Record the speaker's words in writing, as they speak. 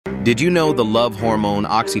Did you know the love hormone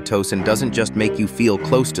oxytocin doesn't just make you feel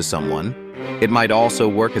close to someone? It might also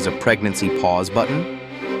work as a pregnancy pause button?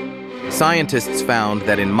 Scientists found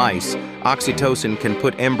that in mice, oxytocin can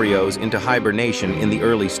put embryos into hibernation in the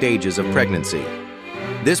early stages of pregnancy.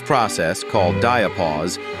 This process, called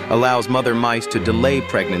diapause, allows mother mice to delay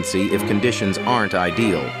pregnancy if conditions aren't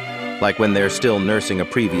ideal, like when they're still nursing a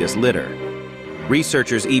previous litter.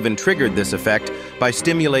 Researchers even triggered this effect by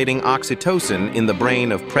stimulating oxytocin in the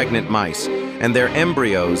brain of pregnant mice, and their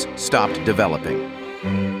embryos stopped developing.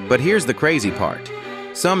 But here's the crazy part.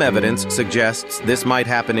 Some evidence suggests this might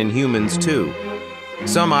happen in humans too.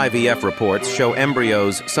 Some IVF reports show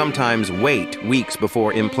embryos sometimes wait weeks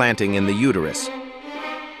before implanting in the uterus.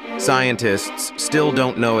 Scientists still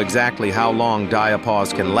don't know exactly how long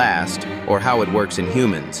diapause can last or how it works in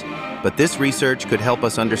humans. But this research could help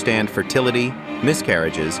us understand fertility,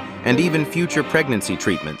 miscarriages, and even future pregnancy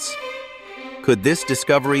treatments. Could this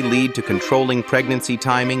discovery lead to controlling pregnancy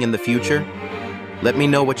timing in the future? Let me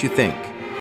know what you think.